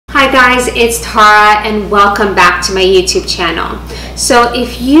Hi guys, it's Tara and welcome back to my YouTube channel. So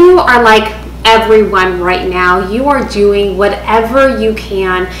if you are like everyone right now, you are doing whatever you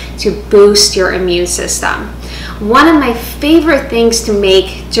can to boost your immune system. One of my favorite things to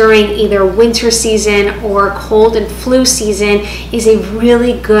make during either winter season or cold and flu season is a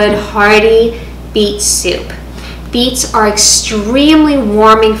really good hearty beet soup. Beets are extremely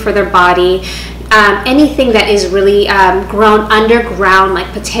warming for their body. Anything that is really grown underground,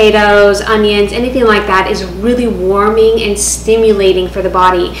 like potatoes, onions, anything like that, is really warming and stimulating for the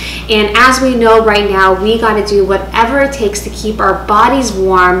body. And as we know right now, we got to do whatever it takes to keep our bodies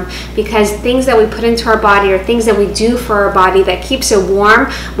warm, because things that we put into our body or things that we do for our body that keeps it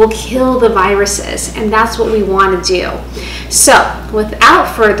warm will kill the viruses, and that's what we want to do. So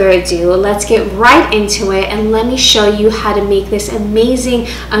without further ado, let's get right into it, and let me show you how to make this amazing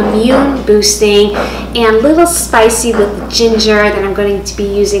immune boosting and a little spicy with ginger that I'm going to be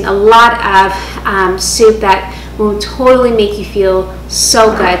using a lot of soup that will totally make you feel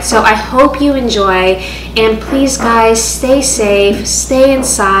so good. So I hope you enjoy, and please guys, stay safe, stay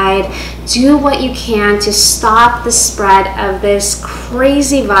inside, do what you can to stop the spread of this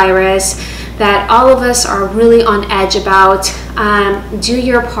crazy virus that all of us are really on edge about. Do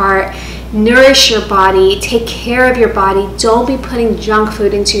your part. Nourish your body, take care of your body. Don't be putting junk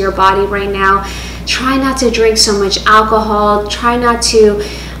food into your body right now. Try not to drink so much alcohol. Try not to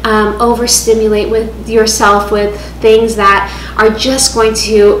overstimulate with yourself with things that are just going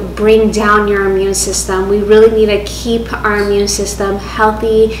to bring down your immune system. We really need to keep our immune system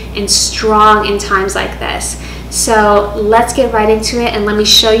healthy and strong in times like this. So let's get right into it, and let me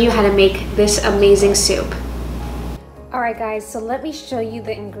show you how to make this amazing soup. Alright guys, so let me show you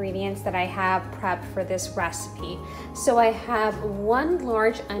the ingredients that I have prepped for this recipe. So I have 1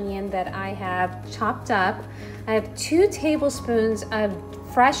 large onion that I have chopped up. I have 2 tablespoons of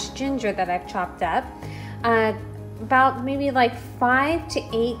fresh ginger that I've chopped up. About maybe like 5 to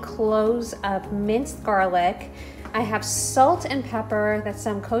 8 cloves of minced garlic. I have salt and pepper, that's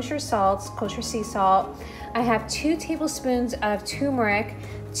some kosher salt, kosher sea salt. I have 2 tablespoons of turmeric,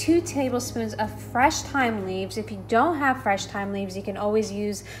 2 tablespoons of fresh thyme leaves. If you don't have fresh thyme leaves, you can always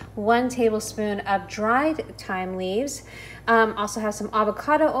use 1 tablespoon of dried thyme leaves. Also have some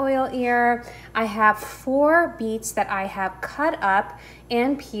avocado oil here. I have 4 beets that I have cut up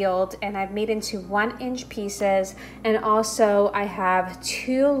and peeled, and I've made into 1-inch pieces. And also I have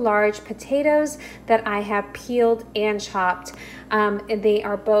 2 large potatoes that I have peeled and chopped. And they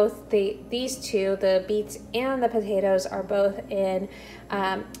are both, these two, the beets and the potatoes, are both in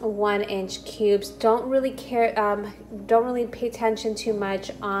 1-inch cubes. Don't really pay attention too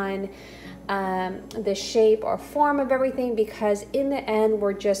much on the shape or form of everything, because in the end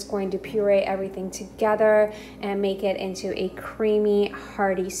we're just going to puree everything together and make it into a creamy,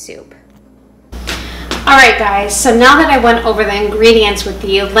 hearty soup. Alright guys, so now that I went over the ingredients with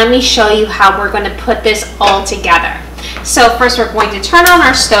you, let me show you how we're going to put this all together. So first we're going to turn on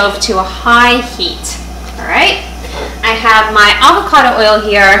our stove to a high heat. Alright, I have my avocado oil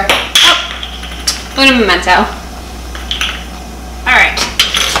here. Oh, un momento. Alright,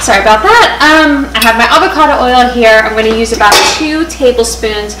 sorry about that. I have my avocado oil here. I'm going to use about 2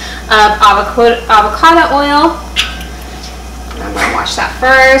 tablespoons of avocado oil. I'm going to wash that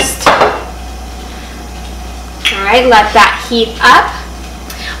first. Alright, let that heat up.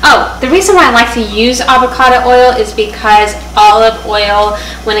 Oh, the reason why I like to use avocado oil is because olive oil,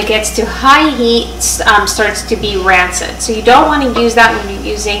 when it gets to high heat, starts to be rancid. So you don't want to use that when you're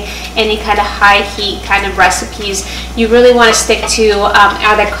using any kind of high heat kind of recipes. You really want to stick to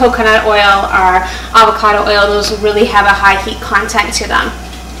either coconut oil or avocado oil. Those really have a high heat content to them.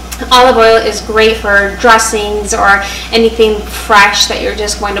 Olive oil is great for dressings or anything fresh that you're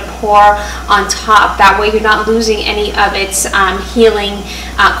just going to pour on top. That way you're not losing any of its healing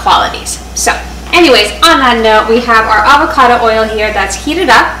qualities. So anyways, on that note, we have our avocado oil here that's heated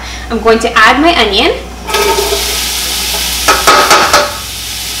up. I'm going to add my onion.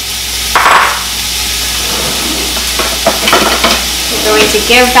 I'm going to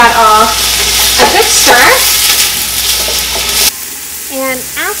give that all a good stir. And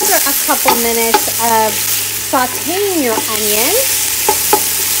after a couple minutes of sauteing your onions,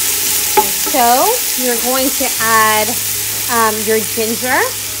 so you're going to add your ginger,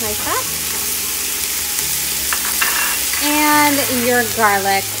 like that, and your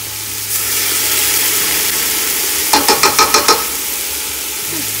garlic.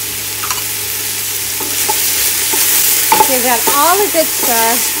 Give that all a good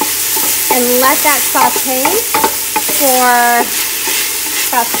stir and let that saute for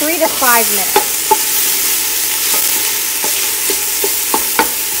about 3 to 5 minutes.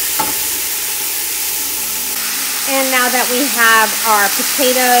 And now that we have our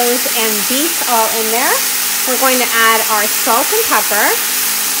potatoes and beets all in there, we're going to add our salt and pepper,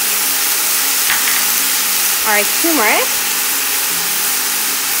 our turmeric,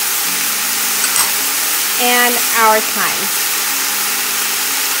 and our thyme.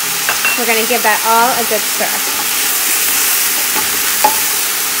 We're going to give that all a good stir.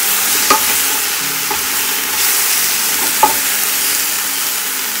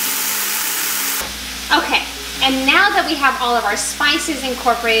 Okay, and now that we have all of our spices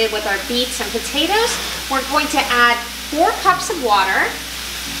incorporated with our beets and potatoes, we're going to add 4 cups of water.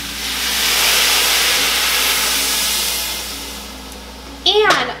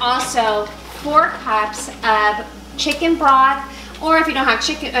 And also 4 cups of chicken broth, or if you don't have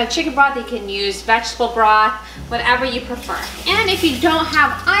chicken broth, you can use vegetable broth, whatever you prefer. And if you don't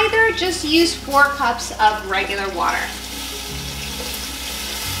have either, just use 4 cups of regular water.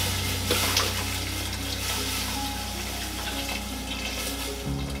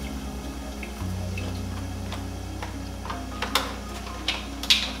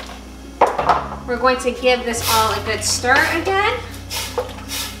 We're going to give this all a good stir again.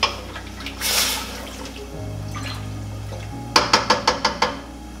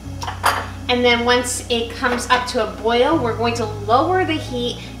 And then once it comes up to a boil, we're going to lower the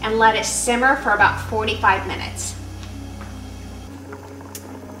heat and let it simmer for about 45 minutes.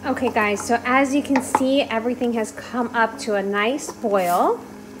 Okay guys, so as you can see, everything has come up to a nice boil.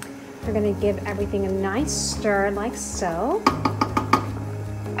 We're gonna give everything a nice stir like so.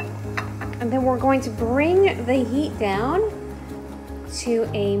 And then we're going to bring the heat down to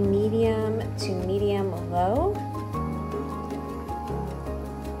a medium to medium low.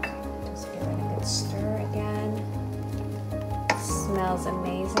 Just give it a good stir again. Smells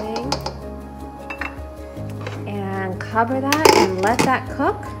amazing. And cover that and let that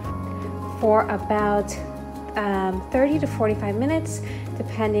cook for about 30 to 45 minutes,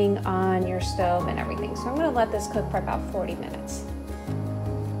 depending on your stove and everything. So I'm gonna let this cook for about 40 minutes.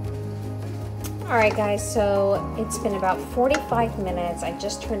 All right guys, so it's been about 45 minutes. I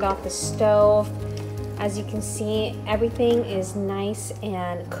just turned off the stove. As you can see, everything is nice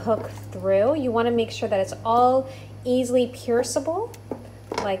and cooked through. You wanna make sure that it's all easily pierceable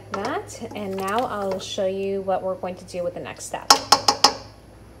like that. And now I'll show you what we're going to do with the next step.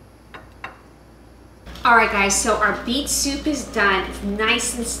 All right guys, so our beet soup is done. It's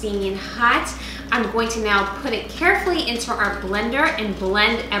nice and steamy and hot. I'm going to now put it carefully into our blender and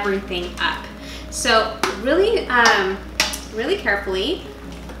blend everything up. So really, really carefully,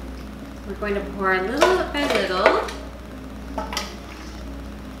 we're going to pour little by little.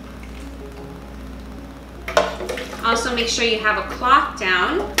 Also make sure you have a cloth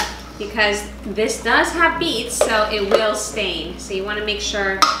down because this does have beets, so it will stain. So you want to make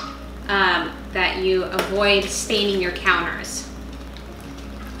sure that you avoid staining your counters.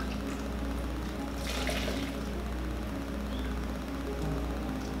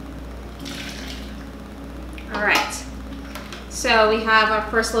 All right, so we have our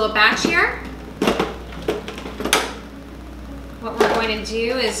first little batch here. What we're going to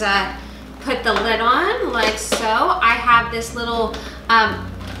do is put the lid on like so. I have this little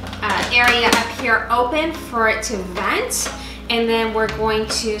area up here open for it to vent, and then we're going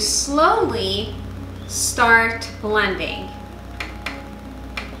to slowly start blending.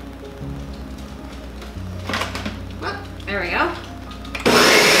 Oh, there we go.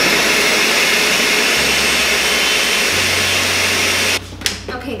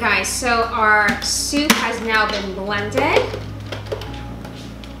 Okay guys, so our soup has now been blended.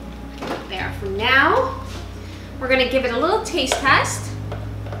 There for now. We're gonna give it a little taste test.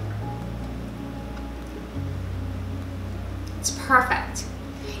 It's perfect.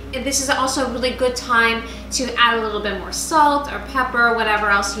 And this is also a really good time to add a little bit more salt or pepper, whatever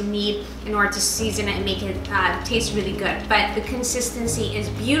else you need in order to season it and make it taste really good. But the consistency is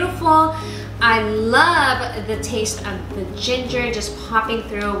beautiful. I love the taste of the ginger just popping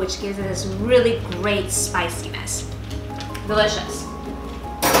through, which gives it this really great spiciness. Delicious.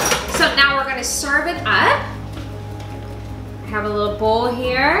 So now we're gonna serve it up. I have a little bowl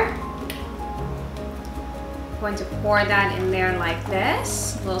here. I'm going to pour that in there like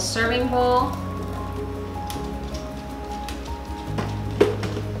this, a little serving bowl.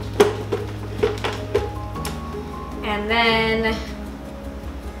 And then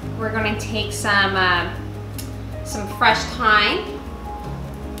we're going to take some fresh thyme,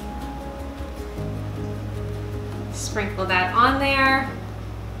 sprinkle that on there.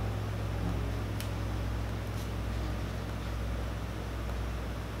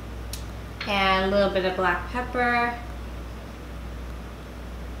 And a little bit of black pepper.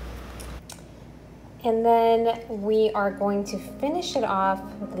 And then we are going to finish it off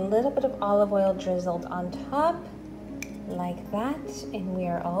with a little bit of olive oil drizzled on top, like that, and we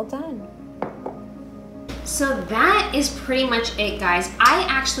are all done. So that is pretty much it, guys. I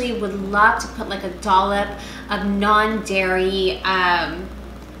actually would love to put like a dollop of non-dairy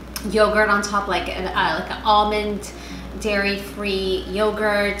yogurt on top, like an almond dairy-free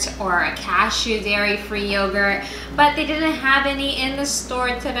yogurt or a cashew dairy-free yogurt, but they didn't have any in the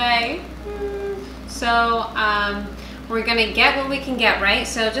store today. So we're gonna get what we can get, right?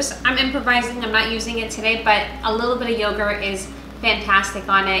 So just, I'm improvising, I'm not using it today, but a little bit of yogurt is fantastic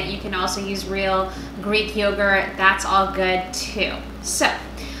on it. You can also use real Greek yogurt, that's all good too. So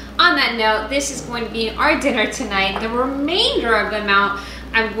on that note, this is going to be our dinner tonight. The remainder of the amount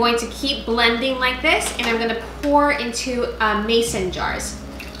I'm going to keep blending like this, and I'm going to pour into mason jars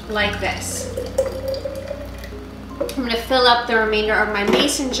like this. I'm going to fill up the remainder of my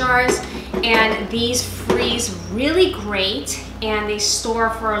mason jars, and these freeze really great and they store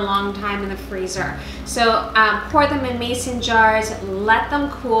for a long time in the freezer. So pour them in mason jars, let them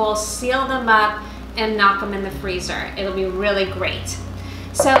cool, seal them up, and knock them in the freezer. It'll be really great.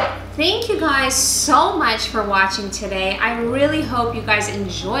 So thank you guys so much for watching today. I really hope you guys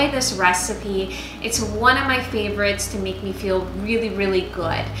enjoy this recipe. It's one of my favorites to make me feel really, really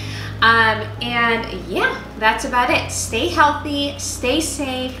good. And yeah, that's about it. Stay healthy, stay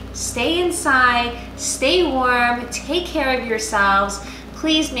safe, stay inside, stay warm, take care of yourselves.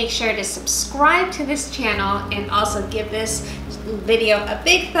 Please make sure to subscribe to this channel and also give this video a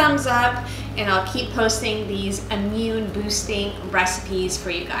big thumbs up, and I'll keep posting these immune boosting recipes for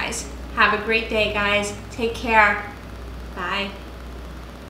you guys. Have a great day, guys. Take care. Bye.